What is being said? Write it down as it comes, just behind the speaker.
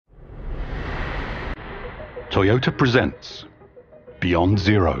Toyota presents Beyond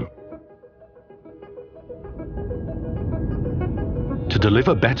Zero. To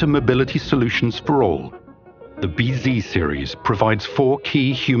deliver better mobility solutions for all, the bZ series provides 4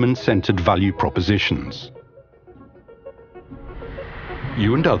 key human-centered value propositions.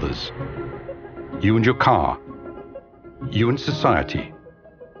 You and others, you and your car, you and society,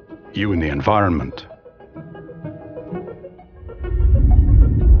 you and the environment.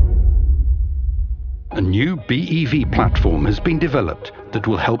 A new BEV platform has been developed that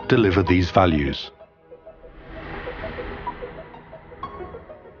will help deliver these values.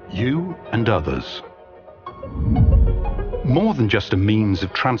 You and others. More than just a means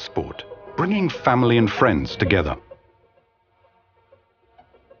of transport, bringing family and friends together.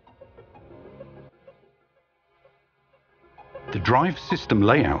 The drive system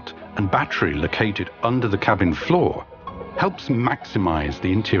layout and battery located under the cabin floor helps maximize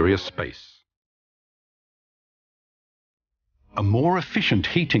the interior space. A more efficient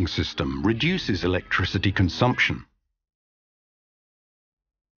heating system reduces electricity consumption.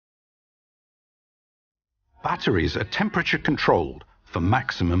 Batteries are temperature controlled for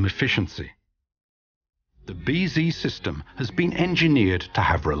maximum efficiency. The bZ system has been engineered to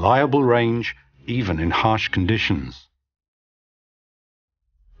have reliable range even in harsh conditions.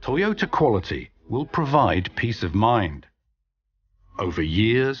 Toyota quality will provide peace of mind over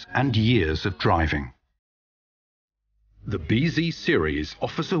years and years of driving. The bZ series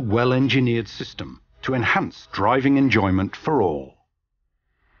offers a well-engineered system to enhance driving enjoyment for all.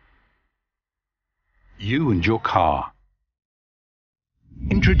 You and your car.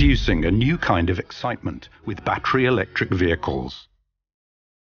 Introducing a new kind of excitement with battery electric vehicles.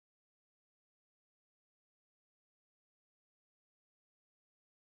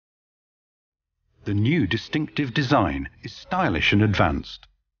 The new distinctive design is stylish and advanced.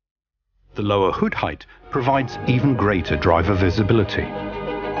 The lower hood height provides even greater driver visibility.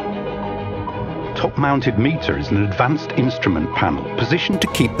 Top-mounted meter is an advanced instrument panel positioned to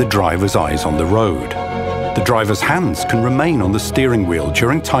keep the driver's eyes on the road. The driver's hands can remain on the steering wheel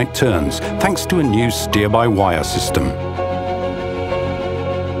during tight turns thanks to a new steer-by-wire system.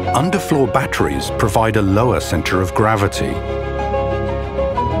 Underfloor batteries provide a lower center of gravity.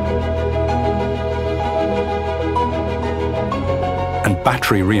 And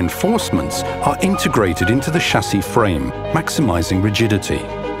battery reinforcements are integrated into the chassis frame, maximizing rigidity.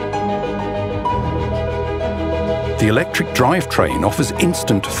 The electric drivetrain offers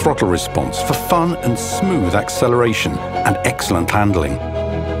instant throttle response for fun and smooth acceleration and excellent handling.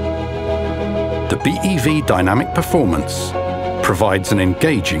 The BEV Dynamic Performance provides an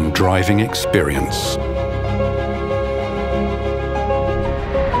engaging driving experience.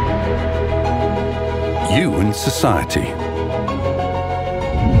 You and society.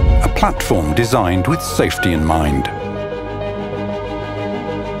 A platform designed with safety in mind.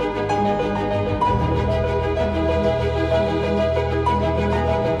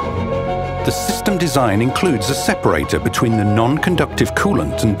 The system design includes a separator between the non-conductive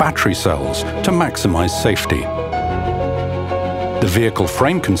coolant and battery cells to maximize safety. The vehicle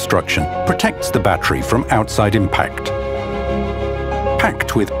frame construction protects the battery from outside impact.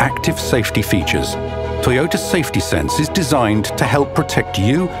 Packed with active safety features, Toyota Safety Sense is designed to help protect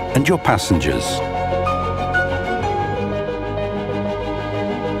you and your passengers.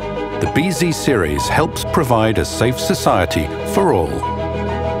 The bZ series helps provide a safe society for all.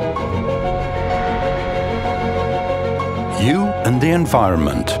 You and the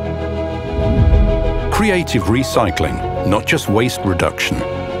environment. Creative recycling, not just waste reduction.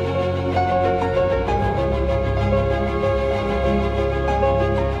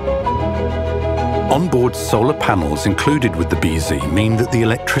 Onboard solar panels included with the bZ mean that the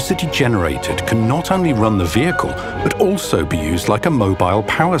electricity generated can not only run the vehicle, but also be used like a mobile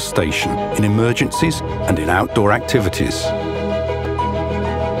power station in emergencies and in outdoor activities.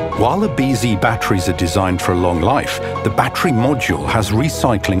 While the bZ batteries are designed for a long life, the battery module has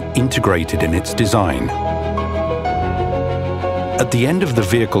recycling integrated in its design. At the end of the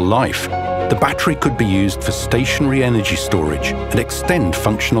vehicle life, the battery could be used for stationary energy storage and extend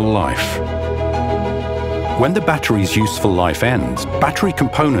functional life. When the battery's useful life ends, battery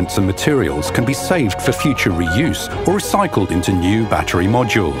components and materials can be saved for future reuse or recycled into new battery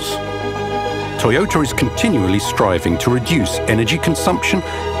modules. Toyota is continually striving to reduce energy consumption,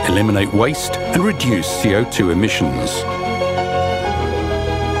 eliminate waste, and reduce CO2 emissions.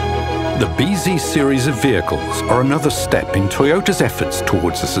 The bZ series of vehicles are another step in Toyota's efforts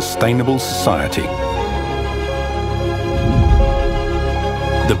towards a sustainable society.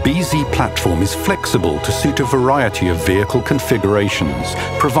 The bZ Platform is flexible to suit a variety of vehicle configurations,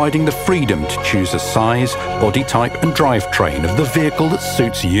 providing the freedom to choose a size, body type and drivetrain of the vehicle that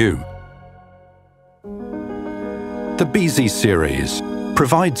suits you. The bZ series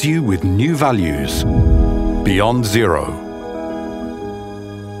provides you with new values beyond zero.